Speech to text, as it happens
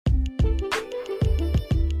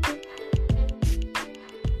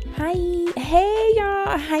Hi, hey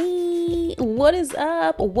y'all, hi, what is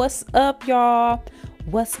up? What's up, y'all?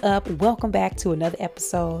 What's up? Welcome back to another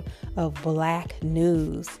episode of Black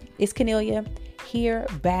News. It's Cornelia here,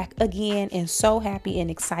 back again, and so happy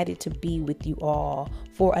and excited to be with you all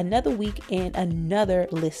for another week and another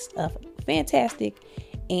list of fantastic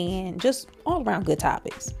and just all around good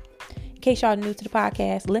topics. In case y'all new to the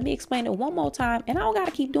podcast, let me explain it one more time, and I don't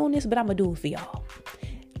gotta keep doing this, but I'm gonna do it for y'all.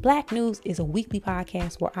 Black News is a weekly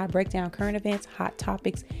podcast where I break down current events, hot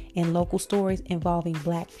topics, and local stories involving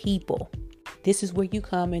Black people. This is where you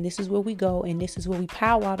come, and this is where we go, and this is where we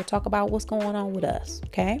powwow to talk about what's going on with us,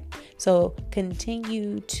 okay? So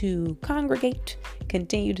continue to congregate,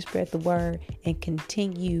 continue to spread the word, and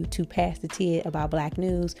continue to pass the tid about Black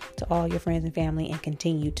News to all your friends and family, and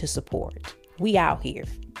continue to support. We out here.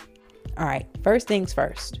 All right, first things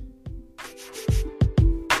first.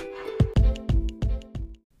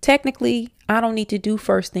 Technically, I don't need to do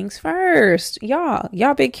first things first.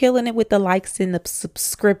 Y'all been killing it with the likes and the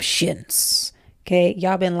subscriptions. Okay.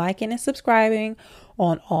 Y'all been liking and subscribing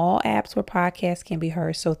on all apps where podcasts can be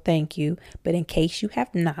heard. So thank you. But in case you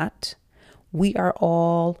have not, we are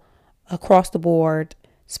all across the board.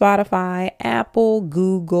 Spotify, Apple,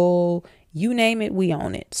 Google, you name it, we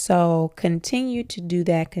own it. So continue to do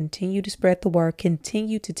that. Continue to spread the word.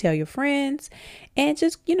 Continue to tell your friends. And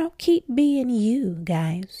just, keep being you,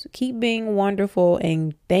 guys. Keep being wonderful.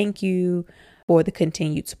 And thank you for the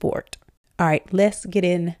continued support. All right, let's get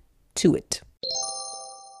into it.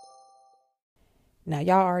 Now,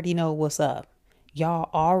 y'all already know what's up. Y'all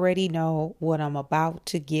already know what I'm about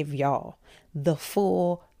to give y'all. The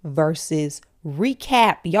full versus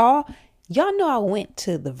recap, y'all. Y'all know I went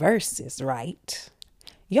to the verses, right?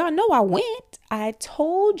 Y'all know I went. I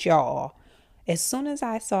told y'all as soon as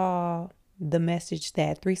I saw the message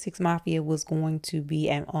that 3 6 Mafia was going to be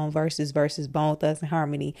on versus Bone Thugs and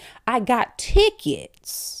Harmony, I got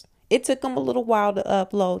tickets. It took them a little while to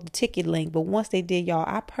upload the ticket link, but once they did, y'all,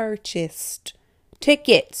 I purchased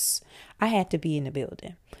tickets. I had to be in the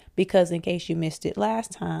building because in case you missed it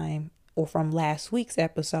last time, or from last week's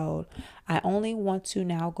episode, I only want to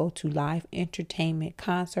now go to live entertainment,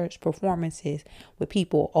 concerts, performances with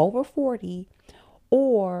people over 40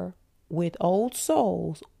 or with old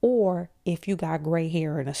souls, or if you got gray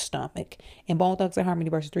hair in a stomach. And Bone Thugs and Harmony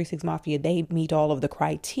versus 3 6 Mafia, they meet all of the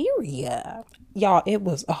criteria. Y'all, it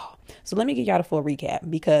was, So let me give y'all the full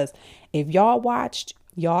recap, because if y'all watched,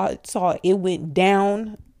 y'all saw it went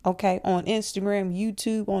down. Okay, on Instagram,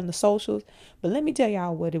 YouTube, on the socials. But let me tell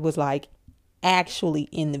y'all what it was like actually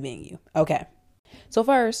in the venue. Okay, so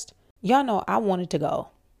first, y'all know I wanted to go.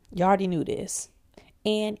 Y'all already knew this.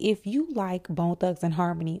 And if you like Bone Thugs and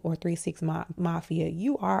Harmony or 3 6 Mafia,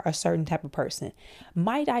 you are a certain type of person.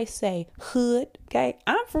 Might I say hood? Okay,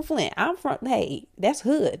 I'm from Flint. Hey, that's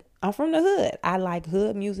hood. I'm from the hood. I like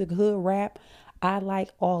hood music, hood rap. I like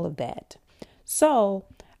all of that. So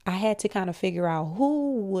I had to kind of figure out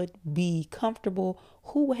who would be comfortable,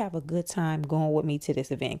 who would have a good time going with me to this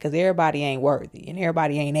event, because everybody ain't worthy and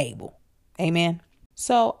everybody ain't able. Amen.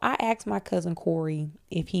 So I asked my cousin Corey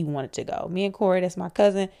if he wanted to go. Me and Corey, that's my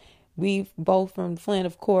cousin. We both from Flint,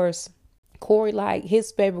 of course. Corey, like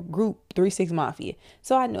his favorite group, 3 6 Mafia.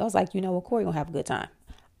 So I was like, you know what, Corey gonna have a good time.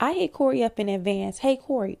 I hit Corey up in advance. Hey,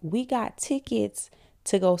 Corey, we got tickets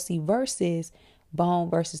to go see Versus Bone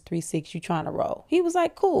versus 3 6, you trying to roll? He was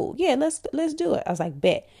like, cool. Yeah, let's do it. I was like,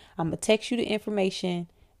 bet. I'm going to text you the information,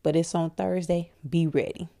 but it's on Thursday. Be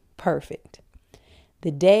ready. Perfect.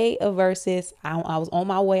 The day of versus, I was on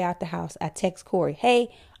my way out the house. I text Corey,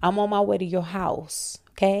 hey, I'm on my way to your house.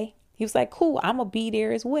 Okay. He was like, cool. I'm going to be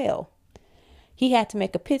there as well. He had to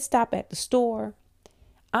make a pit stop at the store.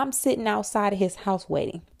 I'm sitting outside of his house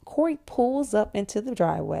waiting. Corey pulls up into the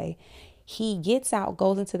driveway. He gets out,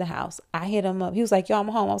 goes into the house. I hit him up. He was like, yo, I'm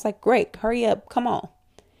home. I was like, great. Hurry up. Come on.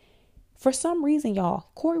 For some reason, y'all,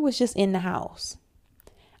 Corey was just in the house.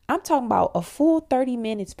 I'm talking about a full 30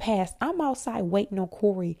 minutes past. I'm outside waiting on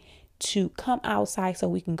Corey to come outside so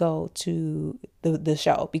we can go to the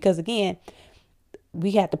show. Because again,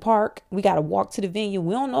 we had to park. We got to walk to the venue.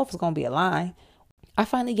 We don't know if it's going to be a line. I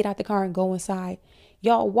finally get out the car and go inside.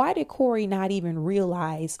 Y'all, why did Corey not even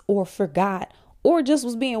realize or forgot or just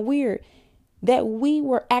was being weird that we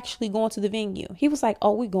were actually going to the venue? He was like,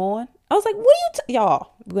 oh, we going? I was like, what are you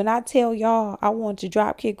y'all? When I tell y'all I wanted to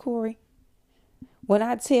drop kick Corey.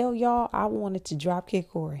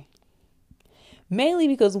 Mainly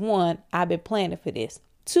because one, I've been planning for this.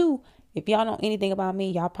 Two, if y'all know anything about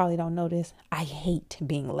me, y'all probably don't know this. I hate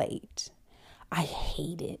being late. I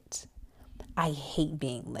hate it. I hate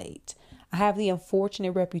being late. I have the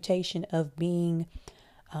unfortunate reputation of being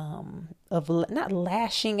of not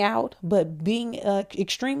lashing out, but being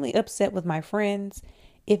extremely upset with my friends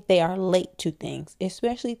if they are late to things,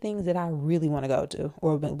 especially things that I really want to go to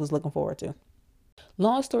or was looking forward to.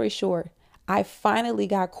 Long story short, I finally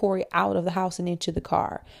got Corey out of the house and into the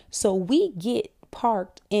car. So we get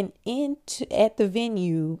parked and into at the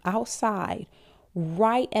venue outside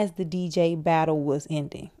right as the DJ battle was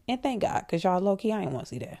ending. And thank God, because y'all low key, I ain't want to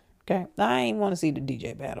see that. Okay. I ain't want to see the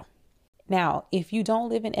DJ battle. Now, if you don't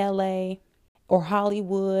live in LA or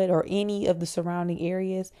Hollywood or any of the surrounding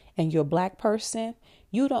areas and you're a black person,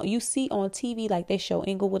 you see on TV like they show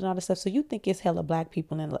Inglewood and all this stuff. So you think it's hella black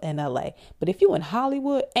people in LA. But if you in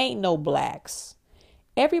Hollywood, ain't no blacks.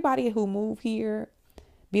 Everybody who move here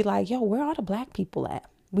be like, yo, where are the black people at?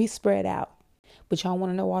 We spread out. But y'all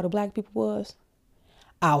want to know where all the black people was?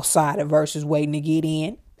 Outside of Versus waiting to get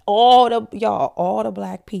in. All the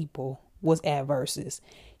black people was at Versus.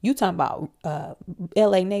 You talking about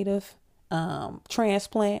LA native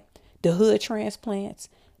transplant, the hood transplants,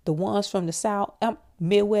 the ones from the South,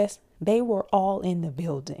 Midwest, they were all in the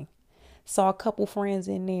building. Saw a couple friends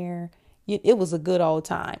in there. It was a good old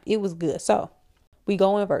time. It was good. So we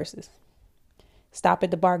go in Versus. Stop at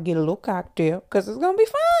the bar, get a little cocktail because it's going to be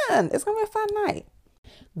fun. It's going to be a fun night.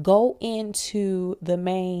 Go into the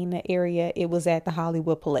main area. It was at the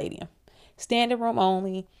Hollywood Palladium. Standing room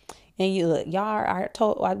only. And you look,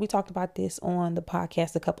 we talked about this on the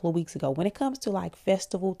podcast a couple of weeks ago. When it comes to like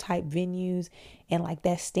festival type venues and like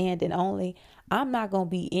that standing only, I'm not going to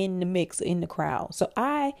be in the mix, in the crowd. So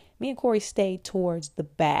me and Corey stayed towards the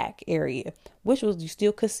back area, which was, you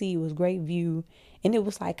still could see, it was great view. And it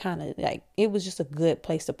was like kind of like, it was just a good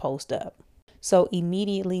place to post up. So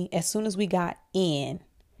immediately, as soon as we got in,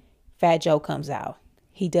 Fat Joe comes out.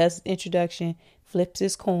 He does his introduction, flips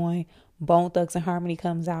his coin, Bone Thugs and Harmony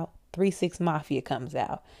comes out. 3 6 Mafia comes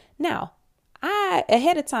out. Now,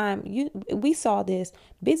 ahead of time, we saw this.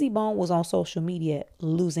 Bizzy Bone was on social media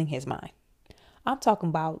losing his mind. I'm talking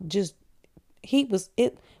about just, I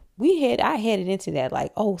headed into that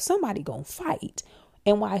like, oh, somebody gonna fight.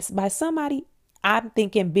 And by somebody, I'm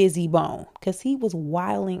thinking Bizzy Bone, because he was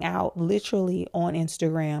wilding out literally on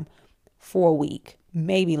Instagram for a week,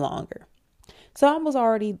 maybe longer. So I was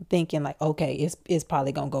already thinking like, okay, it's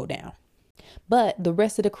probably gonna go down. But the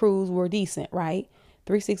rest of the crews were decent, right?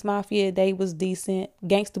 3 6 Mafia, they was decent.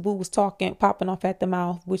 Gangsta Boo was popping off at the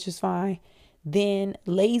mouth, which is fine. Then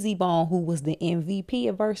Lazy Bone, who was the MVP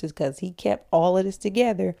of Versus, because he kept all of this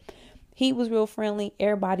together, he was real friendly.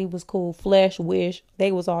 Everybody was cool. Flesh, Wish,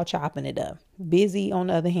 they was all chopping it up. Bizzy, on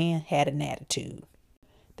the other hand, had an attitude.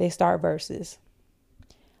 They start Versus.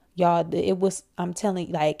 Y'all, I'm telling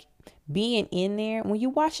you, like, being in there, when you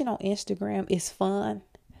watch it on Instagram, it's fun.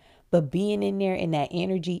 But being in there in that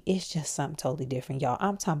energy, it's just something totally different, y'all.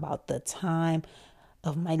 I'm talking about the time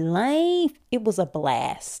of my life. It was a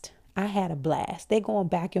blast. I had a blast. They going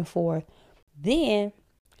back and forth. Then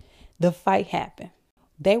the fight happened.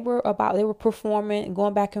 They were performing,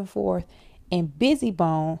 going back and forth. And Bizzy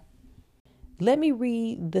Bone, let me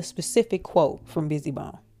read the specific quote from Bizzy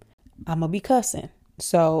Bone. I'm going to be cussing.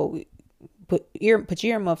 So put your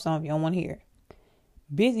earmuffs on if you don't want to hear it.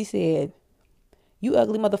 Bizzy said, "You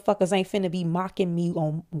ugly motherfuckers ain't finna be mocking me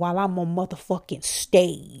while I'm on motherfucking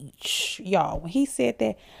stage." Y'all, when he said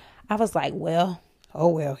that, I was like, well,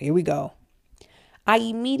 here we go. I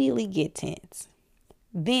immediately get tense.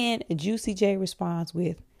 Then Juicy J responds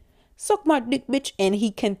with, "Suck my dick, bitch." And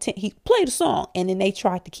he played a song, and then they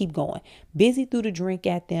tried to keep going. Bizzy threw the drink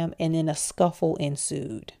at them, and then a scuffle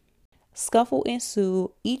ensued.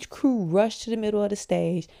 Each crew rushed to the middle of the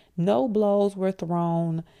stage. No blows were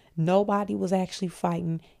thrown. Nobody was actually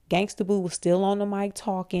fighting. Gangsta Boo was still on the mic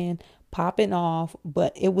talking, popping off,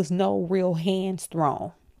 but it was no real hands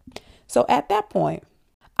thrown. So at that point,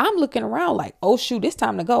 I'm looking around like, oh shoot, it's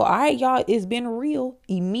time to go. All right, y'all, it's been real.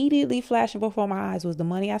 Immediately flashing before my eyes was the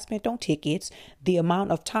money I spent on tickets, the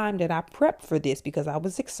amount of time that I prepped for this because I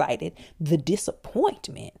was excited, the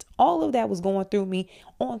disappointment. All of that was going through me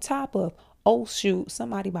on top of, oh shoot,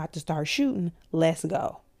 somebody about to start shooting. Let's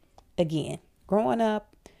go. Again, growing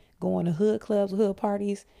up, going to hood clubs, hood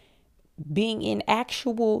parties, being in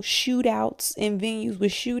actual shootouts in venues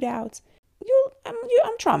with shootouts,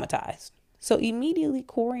 I'm traumatized. So immediately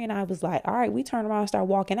Corey and I was like, all right, we turn around and start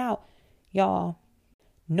walking out. Y'all,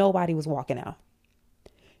 nobody was walking out.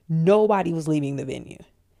 Nobody was leaving the venue.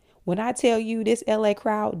 When I tell you this LA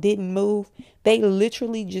crowd didn't move, they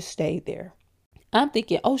literally just stayed there. I'm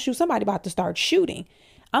thinking, oh shoot, somebody about to start shooting.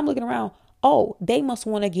 I'm looking around. Oh, they must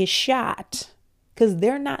want to get shot because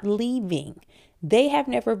they're not leaving. They have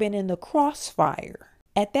never been in the crossfire.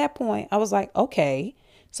 At that point, I was like, okay,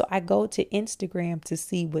 So I go to Instagram to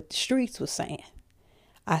see what the streets was saying.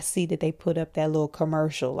 I see that they put up that little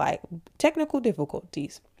commercial, like technical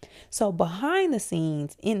difficulties. So behind the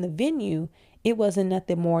scenes in the venue, it wasn't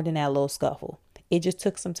nothing more than that little scuffle. It just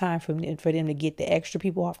took some time for them to get the extra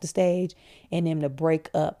people off the stage and them to break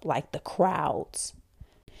up like the crowds.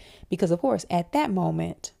 Because of course, at that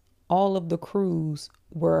moment, all of the crews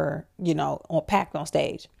were, packed on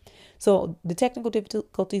stage. So the technical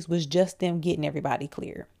difficulties was just them getting everybody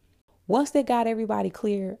clear. Once they got everybody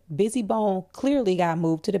clear, Bizzy Bone clearly got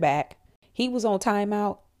moved to the back. He was on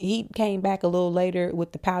timeout. He came back a little later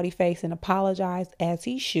with the pouty face and apologized as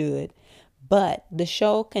he should. But the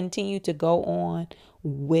show continued to go on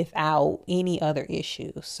without any other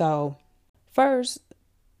issues. So first,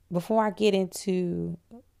 before I get into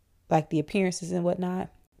like the appearances and whatnot,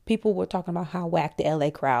 people were talking about how whack the LA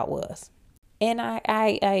crowd was. And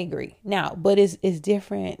I agree. Now, but it's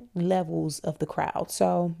different levels of the crowd.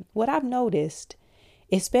 So what I've noticed,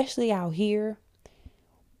 especially out here,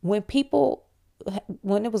 when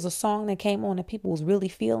it was a song that came on that people was really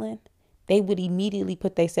feeling, they would immediately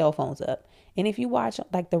put their cell phones up. And if you watch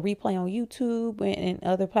like the replay on YouTube and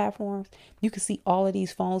other platforms, you can see all of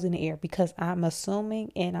these phones in the air, because I'm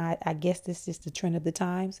assuming, and I guess this is the trend of the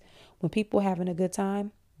times, when people having a good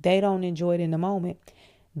time, they don't enjoy it in the moment.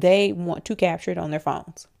 They want to capture it on their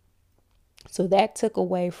phones. So that took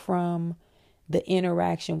away from the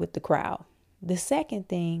interaction with the crowd. The second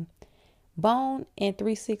thing, Bone and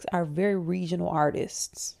 3 6 are very regional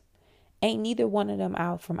artists. Ain't neither one of them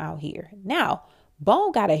out here. Now,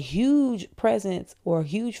 Bone got a huge presence or a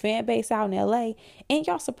huge fan base out in LA. And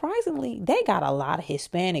y'all, surprisingly, they got a lot of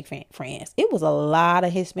Hispanic friends. It was a lot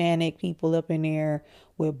of Hispanic people up in there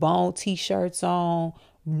with Bone t-shirts on,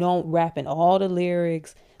 rapping all the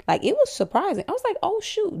lyrics. Like, it was surprising. I was like, oh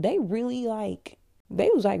shoot, they was really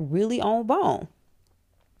on Bone.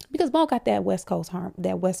 Because Bone got that West Coast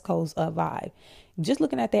vibe. Just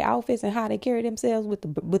looking at their outfits and how they carry themselves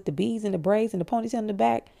with the beads and the braids and the ponytail in the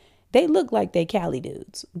back, they look like they Cali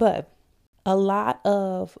dudes. But a lot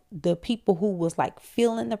of the people who was like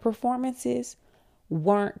feeling the performances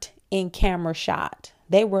weren't in camera shot.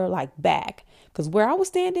 They were like back. Because where I was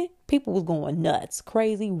standing, people was going nuts,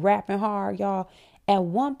 crazy, rapping hard, y'all. At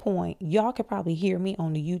one point, y'all could probably hear me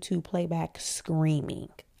on the YouTube playback screaming.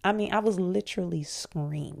 I mean, I was literally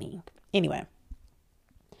screaming. Anyway,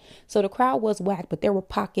 so the crowd was whack, but there were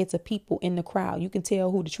pockets of people in the crowd. You can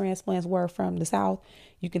tell who the transplants were from the South.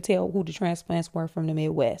 You can tell who the transplants were from the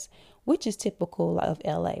Midwest, which is typical of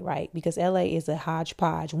LA, right? Because LA is a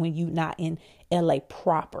hodgepodge when you're not in LA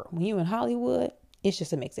proper. When you're in Hollywood, it's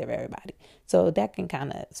just a mix of everybody. So that can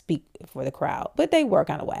kind of speak for the crowd, but they were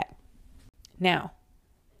kind of whack. Now,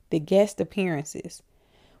 the guest appearances.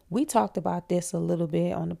 We talked about this a little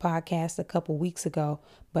bit on the podcast a couple weeks ago,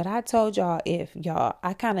 but I told y'all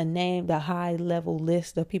I kind of named a high level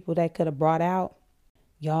list of people that could have brought out.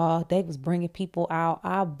 Y'all, they was bringing people out.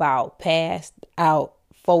 I about passed out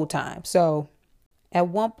 4 times. So at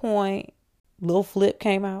one point, Lil Flip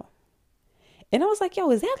came out. And I was like,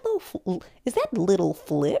 yo, is that Little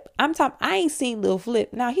Flip? I ain't seen Lil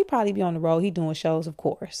Flip. Now, he probably be on the road. He doing shows, of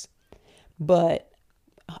course. But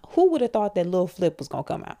who would have thought that Lil Flip was going to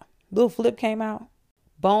come out? Lil Flip came out.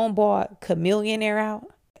 Bone bought Chamillionaire out.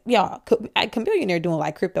 Y'all, Chamillionaire doing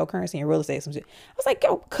like cryptocurrency and real estate. Some shit. I was like,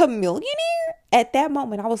 yo, Chamillionaire? At that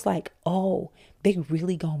moment, I was like, oh, they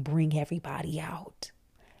really going to bring everybody out.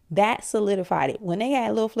 That solidified it. When they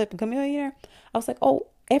had Lil Flip and Chamillionaire, I was like, oh,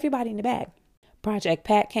 everybody in the bag. Project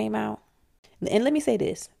Pat came out. And let me say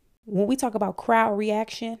this. When we talk about crowd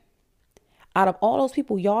reaction, out of all those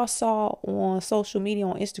people y'all saw on social media,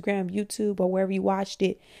 on Instagram, YouTube, or wherever you watched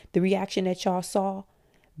it, the reaction that y'all saw,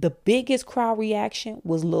 the biggest crowd reaction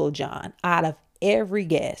was Lil Jon. Out of every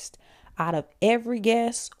guest, when that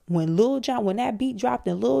beat dropped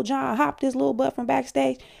and Lil Jon hopped his little butt from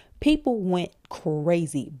backstage, people went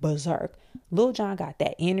crazy, berserk. Lil Jon got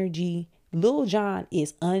that energy. Lil Jon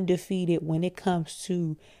is undefeated when it comes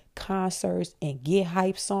to concerts and get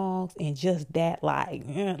hype songs and just that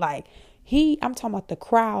I'm talking about the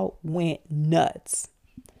crowd went nuts.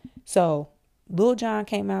 So Lil Jon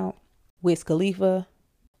came out with Khalifa,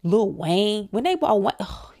 Lil Wayne. When Lil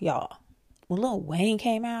Wayne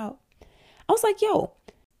came out, I was like, yo,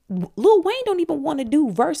 Lil Wayne don't even want to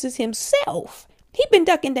do verses himself. He been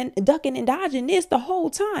ducking and dodging this the whole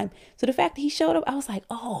time. So the fact that he showed up, I was like,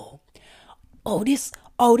 this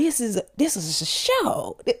is a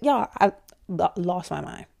show. Y'all, I lost my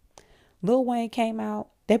mind. Lil Wayne came out.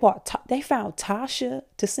 They found Tasha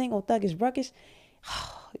to sing on Thuggish Ruggish.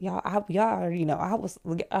 Y'all already know I was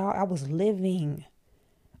living.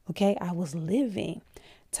 Okay, I was living.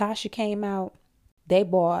 Tasha came out. They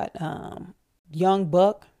bought Young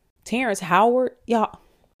Buck, Terrence Howard. Y'all,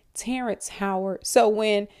 Terrence Howard. So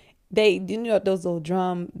when they, those the little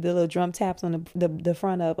drum taps on the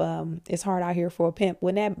front of It's Hard Out Here for a Pimp.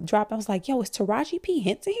 When that dropped, I was like, yo, is Taraji P.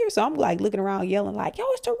 Henson here? So I'm like looking around yelling like, yo,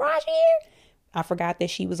 is Taraji here? I forgot that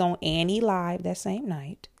she was on Annie Live that same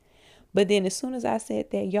night. But then as soon as I said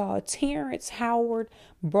that, y'all, Terrence Howard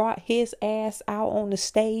brought his ass out on the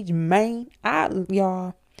stage, man.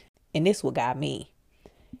 Y'all, and this what got me.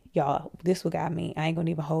 Y'all, this what got me. I ain't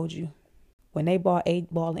gonna even hold you. When they bought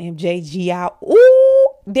 8Ball and MJG out, ooh,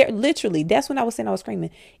 they're literally, that's when I was saying I was screaming.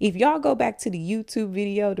 If y'all go back to the YouTube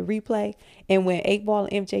video, the replay, and when 8Ball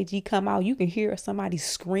and MJG come out, you can hear somebody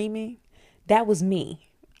screaming. That was me.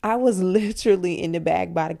 I was literally in the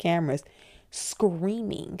back by the cameras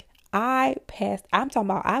screaming. I'm talking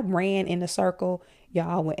about, I ran in a circle,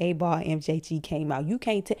 y'all, when 8Ball and MJG came out. You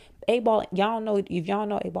can't tell 8Ball, y'all know, if y'all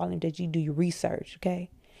know 8Ball and MJG, do your research, okay?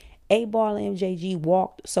 8Ball and MJG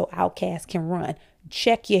walked so Outkast can run.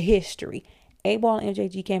 Check your history. 8Ball and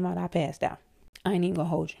MJG came out, I passed out. I ain't even gonna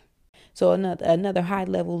hold you. So another high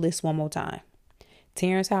level list one more time.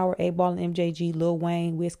 Terrence Howard, 8Ball and MJG, Lil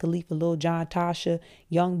Wayne, Wiz Khalifa, Lil Jon, Tasha,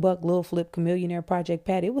 Young Buck, Lil Flip, Chamillionaire, Project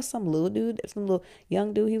Pat. It was some little dude, some little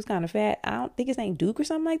young dude. He was kind of fat. I don't think his name Duke or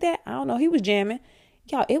something like that. I don't know. He was jamming.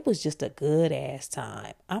 Y'all, it was just a good ass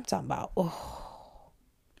time. I'm talking about,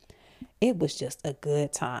 it was just a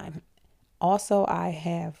good time. Also, I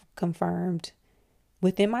have confirmed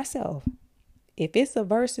within myself, if it's a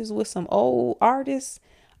versus with some old artists,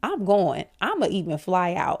 I'm going. I'm going to even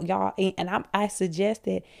fly out, y'all. And I suggest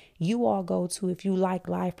that you all go to, if you like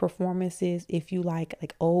live performances, if you like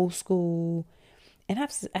old school. And I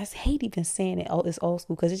hate even saying it, it's old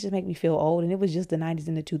school, because it just makes me feel old. And it was just the 90s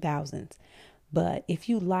and the 2000s. But if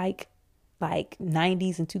you like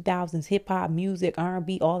 90s and 2000s hip hop music,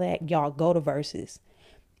 R&B, all that, y'all go to Versus.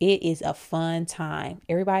 It is a fun time.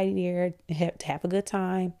 Everybody there have a good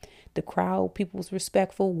time. The crowd, people was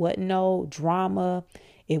respectful. Wasn't no drama.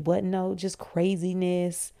 It wasn't no just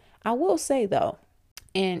craziness. I will say though,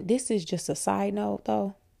 and this is just a side note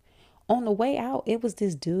though, on the way out, it was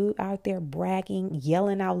this dude out there bragging,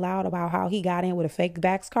 yelling out loud about how he got in with a fake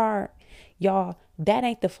Vax card. Y'all, that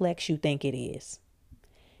ain't the flex you think it is.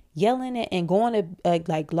 Yelling it and going to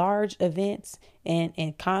like large events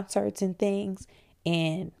and concerts and things,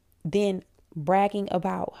 and then bragging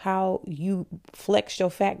about how you flexed your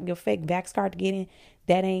fake Vax card to get in.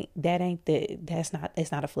 It's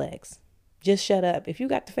not a flex. Just shut up. If you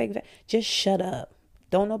got the fake, just shut up.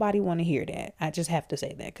 Don't nobody want to hear that. I just have to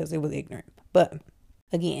say that because it was ignorant. But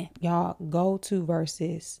again, y'all go to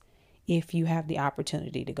Versus if you have the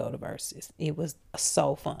opportunity to go to Versus. It was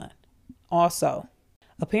so fun. Also,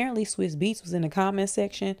 apparently Swizz Beatz was in the comment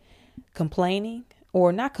section complaining,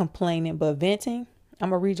 or not complaining, but venting. I'm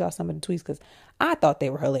going to read y'all some of the tweets because I thought they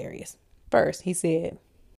were hilarious. First, he said,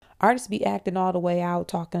 artists be acting all the way out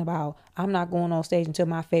talking about, I'm not going on stage until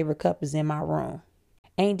my favorite cup is in my room.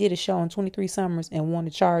 Ain't did a show in 23 summers and want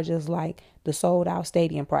to charge us like the sold out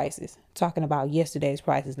stadium prices. Talking about yesterday's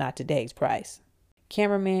prices, not today's price.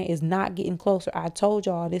 Cameraman is not getting closer. I told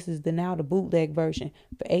y'all this is the bootleg version.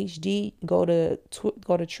 For HD, go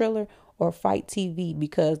to Triller or Fight TV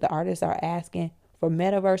because the artists are asking for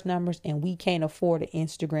metaverse numbers and we can't afford an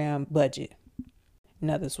Instagram budget.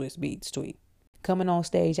 Another Swizz Beatz tweet. Coming on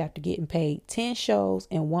stage after getting paid 10 shows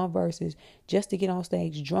and 1 versus just to get on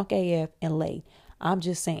stage drunk AF and late. I'm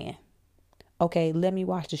just saying, okay, let me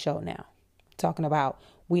watch the show now. Talking about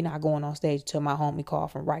we not going on stage until my homie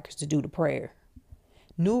called from Rikers to do the prayer.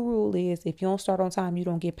 New rule is if you don't start on time, you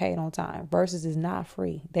don't get paid on time. Versus is not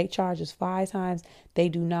free. They charge us 5 times they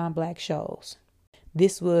do non-black shows.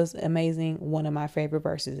 This was amazing. One of my favorite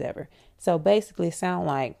verses ever. So basically it sound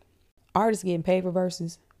like artists getting paid for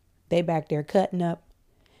verses. They back there cutting up.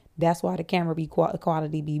 That's why the camera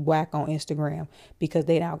quality be whack on Instagram, because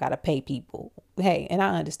they now got to pay people. Hey, and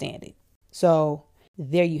I understand it. So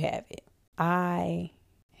there you have it. I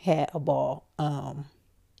had a ball. And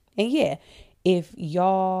yeah, if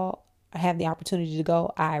y'all have the opportunity to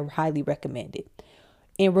go, I highly recommend it.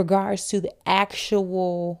 In regards to the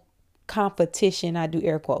actual competition, I do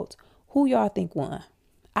air quotes, who y'all think won?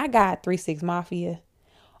 I got 3 6 Mafia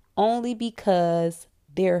only because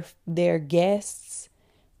their guests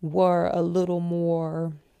were a little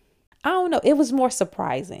more, I don't know, it was more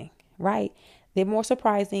surprising, right? They're more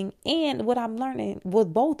surprising. And what I'm learning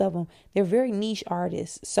with both of them, they're very niche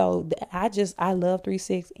artists. So I love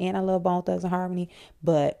 3-6 and I love Bone Thugs and Harmony,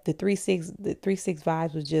 but the 3-6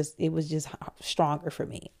 vibes was just stronger for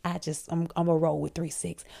me. I'm a roll with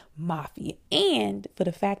 3-6 Mafia. And for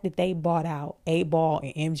the fact that they bought out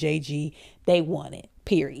 8Ball and MJG, they won it.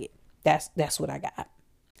 Period. That's what I got.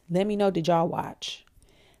 Let me know, did y'all watch?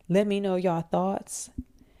 Let me know y'all thoughts.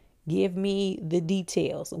 Give me the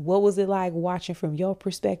details. What was it like watching from your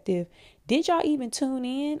perspective? Did y'all even tune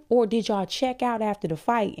in, or did y'all check out after the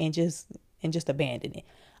fight and just abandon it?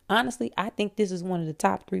 Honestly, I think this is one of the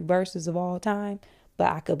top 3 verses of all time,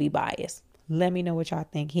 but I could be biased. Let me know what y'all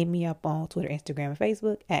think. Hit me up on Twitter, Instagram, and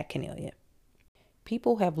Facebook at Kennelia.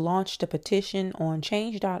 People have launched a petition on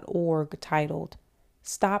change.org titled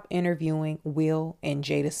 "Stop Interviewing Will and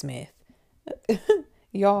Jada Smith."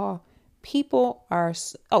 Y'all, people are,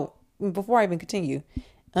 before I even continue,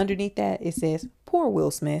 underneath that it says, "Poor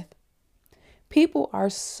Will Smith." People are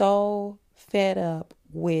so fed up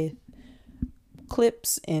with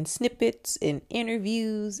clips and snippets and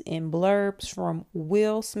interviews and blurbs from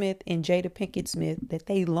Will Smith and Jada Pinkett Smith that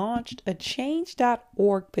they launched a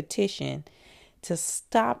change.org petition to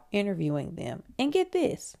stop interviewing them. And get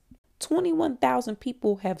this, 21,000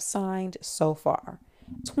 people have signed so far.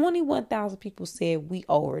 21,000 people said we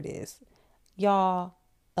over this. Y'all,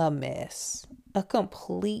 a mess. A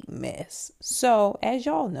complete mess. So, as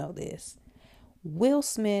y'all know this, Will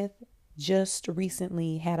Smith just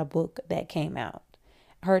recently had a book that came out.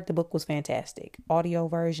 I heard the book was fantastic. Audio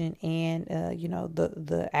version and,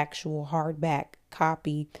 the actual hardback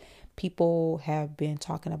copy. People have been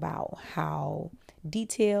talking about how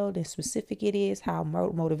detailed and specific it is, how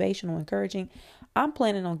motivational, encouraging. I'm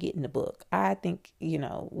planning on getting the book. I think,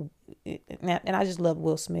 and I just love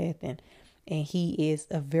Will Smith and he is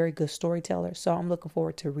a very good storyteller. So I'm looking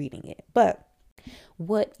forward to reading it. But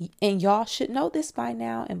and y'all should know this by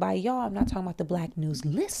now. And by y'all, I'm not talking about the Black News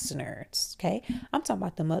listeners. Okay. I'm talking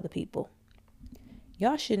about them other people.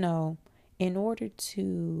 Y'all should know, in order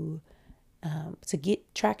to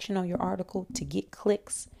get traction on your article, to get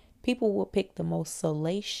clicks, people will pick the most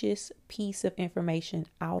salacious piece of information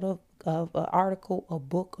out of an article, a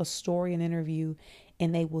book, a story, an interview,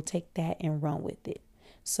 and they will take that and run with it.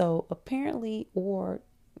 So apparently,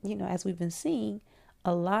 as we've been seeing,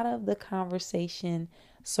 a lot of the conversation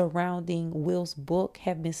surrounding Will's book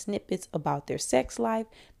have been snippets about their sex life,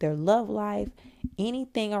 their love life,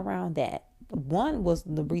 anything around that. One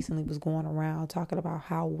recently was going around talking about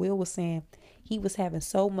how Will was saying he was having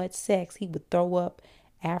so much sex he would throw up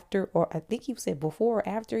after, or I think he said before or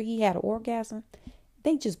after he had an orgasm.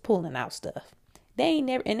 They just pulling out stuff. They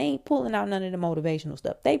ain't pulling out none of the motivational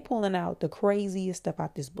stuff. They pulling out the craziest stuff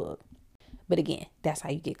out this book. But again, that's how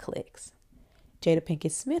you get clicks. Jada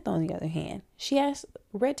Pinkett Smith, on the other hand, she has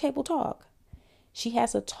Red Table Talk. She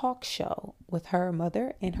has a talk show with her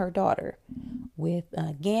mother and her daughter, with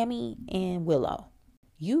Gammy and Willow.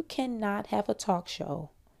 You cannot have a talk show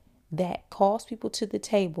that calls people to the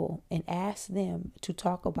table and asks them to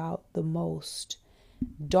talk about the most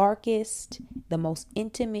darkest, the most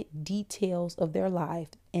intimate details of their life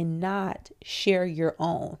and not share your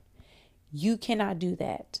own. You cannot do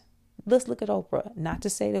that. Let's look at Oprah. Not to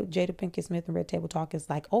say that Jada Pinkett Smith and Red Table Talk is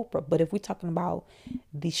like Oprah, but if we're talking about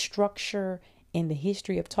the structure and the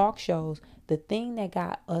history of talk shows, the thing that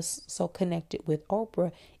got us so connected with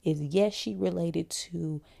Oprah is, yes, she related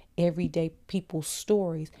to everyday people's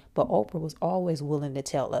stories, but Oprah was always willing to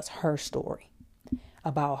tell us her story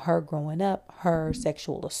about her growing up, her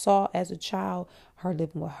sexual assault as a child, her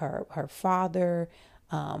living with her father,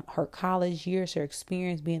 her college years, her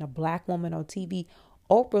experience being a Black woman on TV.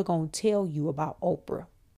 Oprah gonna tell you about Oprah.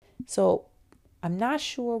 So I'm not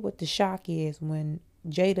sure what the shock is when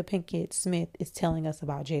Jada Pinkett Smith is telling us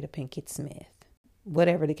about Jada Pinkett Smith,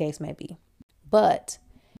 whatever the case may be. But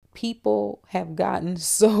people have gotten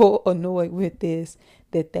so annoyed with this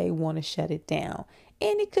that they want to shut it down.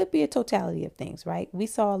 And it could be a totality of things, right? We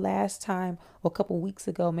saw last time, or a couple weeks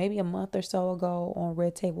ago, maybe a month or so ago on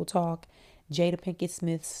Red Table Talk, Jada Pinkett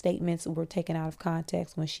Smith's statements were taken out of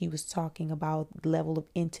context when she was talking about the level of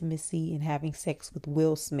intimacy and having sex with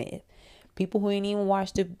Will Smith. People who didn't even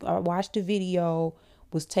watch the video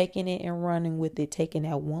was taking it and running with it, taking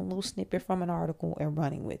that one little snippet from an article and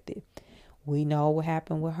running with it. We know what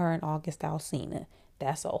happened with her and August Alsina.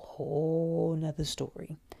 That's a whole nother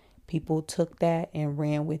story. People took that and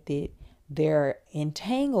ran with it. Their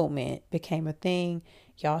entanglement became a thing.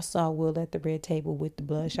 Y'all saw Will at the red table with the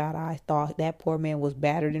bloodshot eyes. Thought that poor man was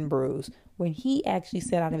battered and bruised. When he actually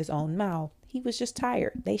said out of his own mouth, he was just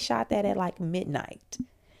tired. They shot that at like midnight.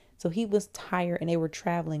 So he was tired and they were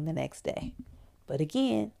traveling the next day. But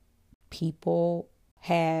again, people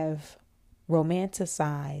have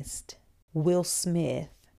romanticized Will Smith.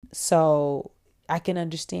 So I can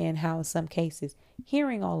understand how in some cases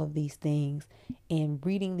hearing all of these things and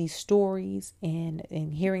reading these stories and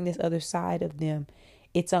hearing this other side of them,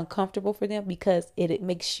 it's uncomfortable for them because it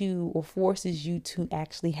makes you or forces you to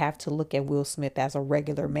actually have to look at Will Smith as a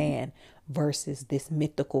regular man versus this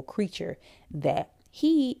mythical creature that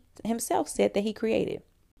he himself said that he created.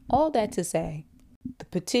 All that to say, the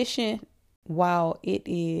petition, while it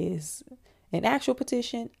is an actual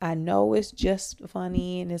petition, I know it's just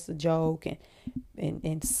funny and it's a joke,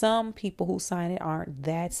 and some people who sign it aren't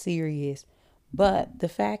that serious. But the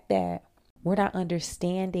fact that we're not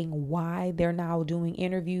understanding why they're now doing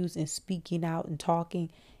interviews and speaking out and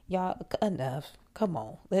talking, y'all, enough. Come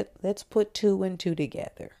on, let's put two and two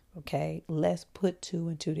together. Okay, let's put two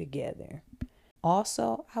and two together.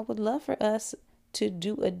 Also, I would love for us to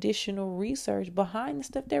do additional research behind the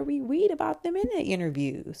stuff that we read about them in the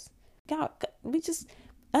interviews. God, we just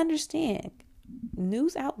understand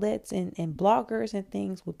news outlets and bloggers and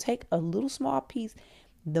things will take a little small piece,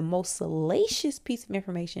 the most salacious piece of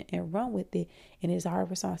information, and run with it. And it's our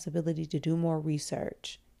responsibility to do more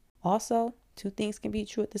research. Also, two things can be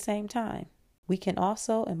true at the same time. We can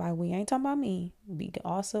also, and by we ain't talking about me, we can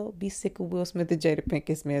also be sick of Will Smith and Jada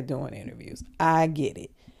Pinkett Smith doing interviews. I get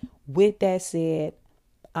it. With that said,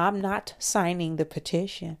 I'm not signing the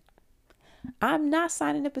petition. I'm not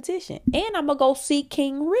signing the petition. And I'm going to go see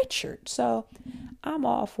King Richard. So I'm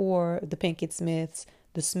all for the Pinkett Smiths,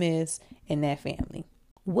 the Smiths, and that family.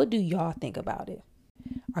 What do y'all think about it?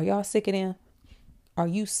 Are y'all sick of them? Are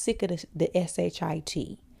you sick of the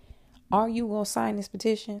SHIT? Are you going to sign this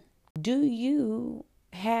petition? Do you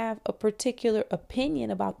have a particular opinion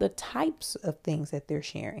about the types of things that they're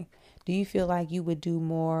sharing? Do you feel like you would do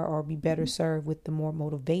more or be better served with the more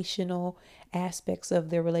motivational aspects of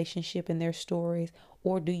their relationship and their stories?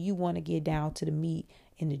 Or do you want to get down to the meat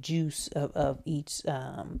and the juice of each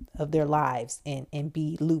of their lives and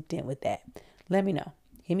be looped in with that? Let me know.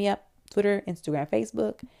 Hit me up, Twitter, Instagram,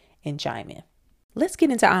 Facebook, and chime in. Let's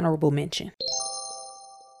get into honorable mention.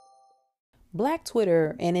 Black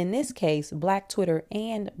Twitter, and in this case, Black Twitter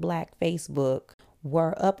and Black Facebook,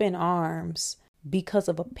 were up in arms because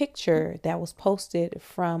of a picture that was posted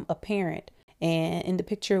from a parent. And in the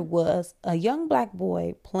picture was a young Black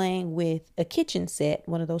boy playing with a kitchen set,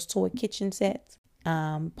 one of those toy kitchen sets,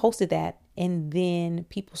 posted that. And then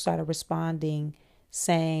people started responding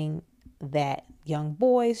saying that young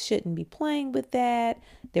boys shouldn't be playing with that.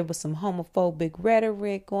 There was some homophobic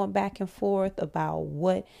rhetoric going back and forth about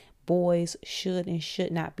what boys should and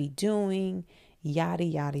should not be doing, yada,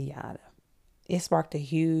 yada, yada. It sparked a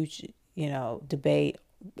huge, debate.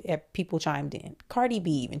 People chimed in. Cardi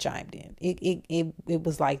B even chimed in. It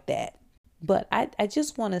was like that. But I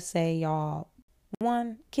just want to say, y'all,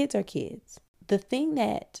 one, kids are kids.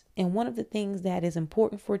 One of the things that is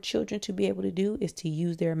important for children to be able to do is to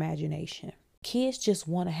use their imagination. Kids just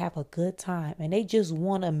want to have a good time and they just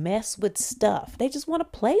want to mess with stuff. They just want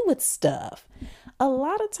to play with stuff. A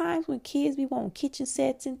lot of times when kids be wanting kitchen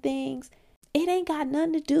sets and things, it ain't got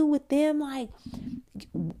nothing to do with them like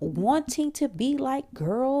wanting to be like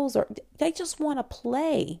girls, or they just want to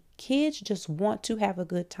play. Kids just want to have a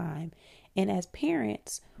good time. And as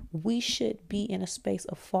parents, we should be in a space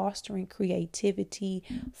of fostering creativity,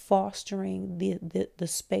 fostering the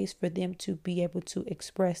space for them to be able to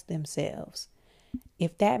express themselves.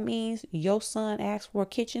 If that means your son asks for a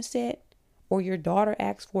kitchen set or your daughter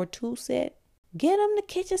asks for a tool set, get them the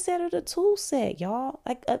kitchen set or the tool set, y'all.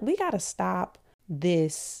 We got to stop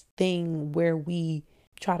this thing where we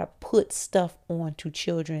try to put stuff onto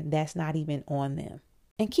children that's not even on them.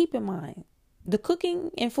 And keep in mind, the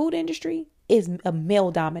cooking and food industry is a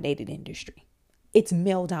male-dominated industry. It's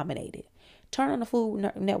male-dominated. Turn on the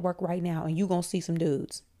Food Network right now and you're going to see some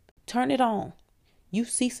dudes. Turn it on. You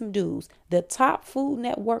see some dudes. The top Food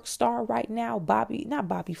Network star right now,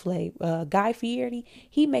 Guy Fieri,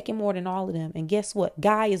 he making more than all of them. And guess what?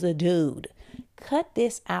 Guy is a dude. Cut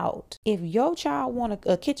this out. If your child want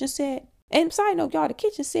a kitchen set, and side note, y'all, the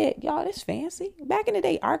kitchen set, y'all, that's fancy. Back in the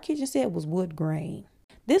day, our kitchen set was wood grain.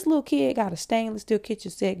 This little kid got a stainless steel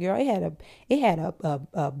kitchen set, girl. It had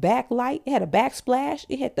a backlight. It had a backsplash.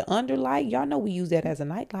 It had the underlight. Y'all know we use that as a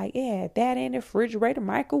nightlight. It had that in the refrigerator,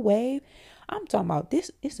 microwave. I'm talking about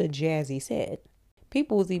this. It's a jazzy set.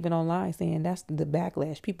 People was even online saying that's the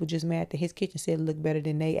backlash. People just mad that his kitchen set looked better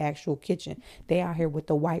than their actual kitchen. They out here with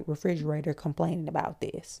the white refrigerator complaining about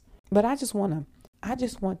this. But I just want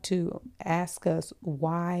to ask us,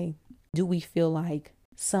 why do we feel like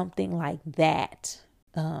something like that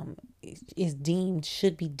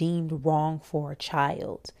should be deemed wrong for a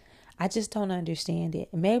child. I just don't understand it.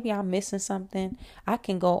 Maybe I'm missing something. I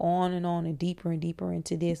can go on and deeper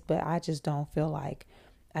into this, but I just don't feel like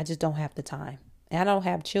I just don't have the time. And I don't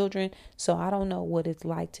have children, so I don't know what it's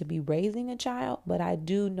like to be raising a child, but I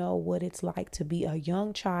do know what it's like to be a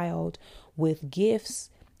young child with gifts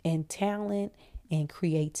and talent and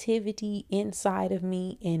creativity inside of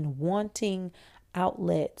me and wanting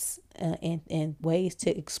outlets and ways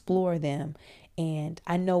to explore them. And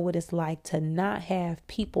I know what it's like to not have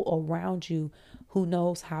people around you who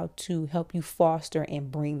knows how to help you foster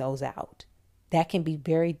and bring those out. That can be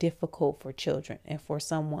very difficult for children and for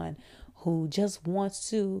someone who just wants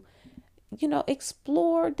to,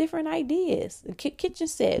 explore different ideas. Kitchen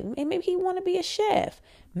set, and maybe he want to be a chef.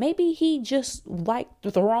 Maybe he just like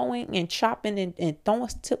throwing and chopping and throwing,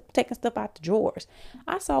 taking stuff out the drawers.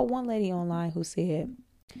 I saw one lady online who said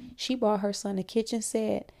she bought her son a kitchen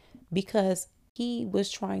set because he was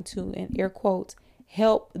trying to, in air quotes,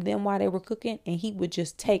 help them while they were cooking, and he would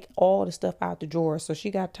just take all the stuff out the drawer. So she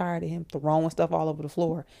got tired of him throwing stuff all over the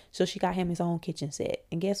floor. So she got him his own kitchen set.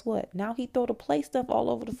 And guess what? Now he throw the play stuff all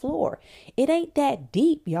over the floor. It ain't that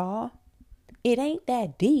deep, y'all. It ain't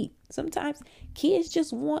that deep. Sometimes kids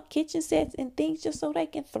just want kitchen sets and things just so they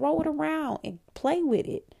can throw it around and play with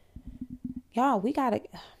it. Y'all, we gotta,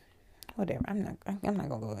 whatever. I'm not gonna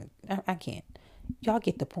go in. I can't. Y'all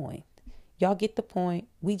get the point.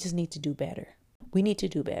 We just need to do better. We need to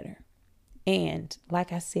do better. And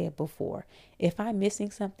like I said before, if I'm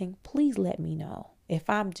missing something, please let me know. If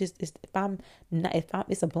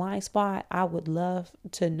it's a blind spot, I would love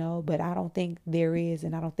to know, but I don't think there is,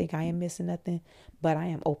 and I don't think I am missing nothing, but I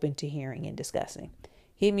am open to hearing and discussing.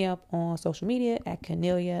 Hit me up on social media at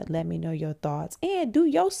Cornelia. Let me know your thoughts. And do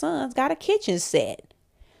your sons got a kitchen set?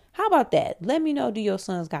 How about that? Let me know, do your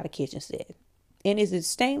sons got a kitchen set? And is it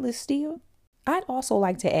stainless steel? I'd also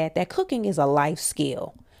like to add that cooking is a life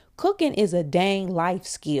skill. Cooking is a dang life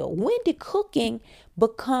skill. When did cooking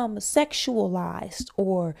become sexualized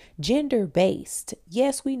or gender-based?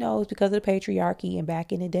 Yes, we know it's because of the patriarchy, and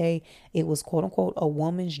back in the day, it was quote unquote a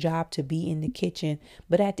woman's job to be in the kitchen.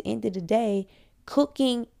 But at the end of the day,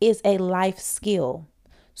 cooking is a life skill.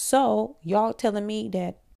 So y'all telling me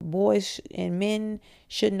that boys and men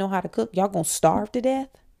shouldn't know how to cook? Y'all gonna starve to death?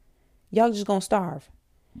 Y'all just gonna starve.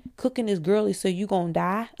 Cooking is girly, so you gonna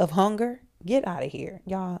die of hunger? Get out of here.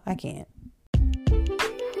 Y'all, I can't.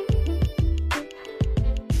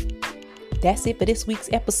 That's it for this week's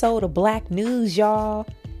episode of Black News, y'all.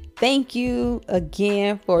 Thank you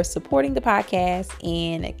again for supporting the podcast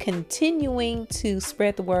and continuing to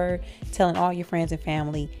spread the word, telling all your friends and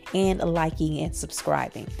family, and liking and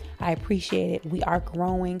subscribing. I appreciate it. We are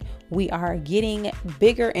growing. We are getting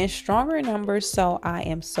bigger and stronger in numbers. So I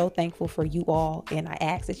am so thankful for you all. And I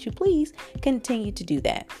ask that you please continue to do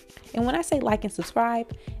that. And when I say like and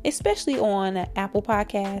subscribe, especially on Apple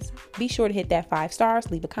Podcasts, be sure to hit that 5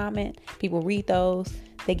 stars, leave a comment. People read those.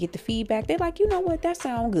 They get the feedback. They're like, you know what? That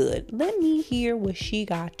sounds good. Let me hear what she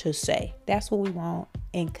got to say. That's what we want,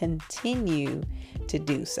 and continue to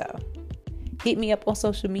do so. Hit me up on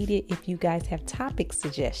social media if you guys have topic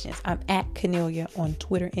suggestions. I'm at Cornelia on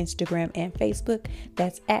Twitter, Instagram, and Facebook.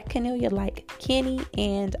 That's at Cornelia, like Kenny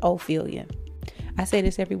and Ophelia. I say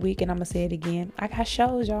this every week, and I'm going to say it again. I got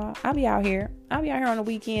shows, y'all. I'll be out here on the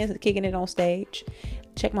weekends kicking it on stage.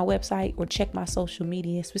 Check my website or check my social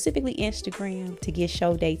media, specifically Instagram, to get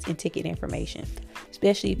show dates and ticket information.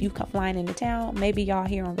 Especially if you come flying into town, maybe y'all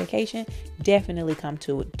here on vacation, definitely come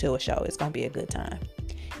to a show. It's going to be a good time.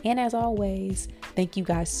 And as always, thank you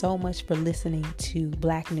guys so much for listening to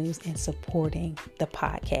Black News and supporting the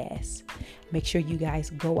podcast. Make sure you guys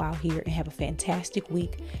go out here and have a fantastic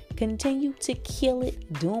week. Continue to kill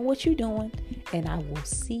it, doing what you're doing. And I will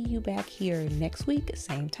see you back here next week,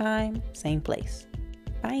 same time, same place.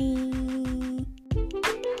 Bye.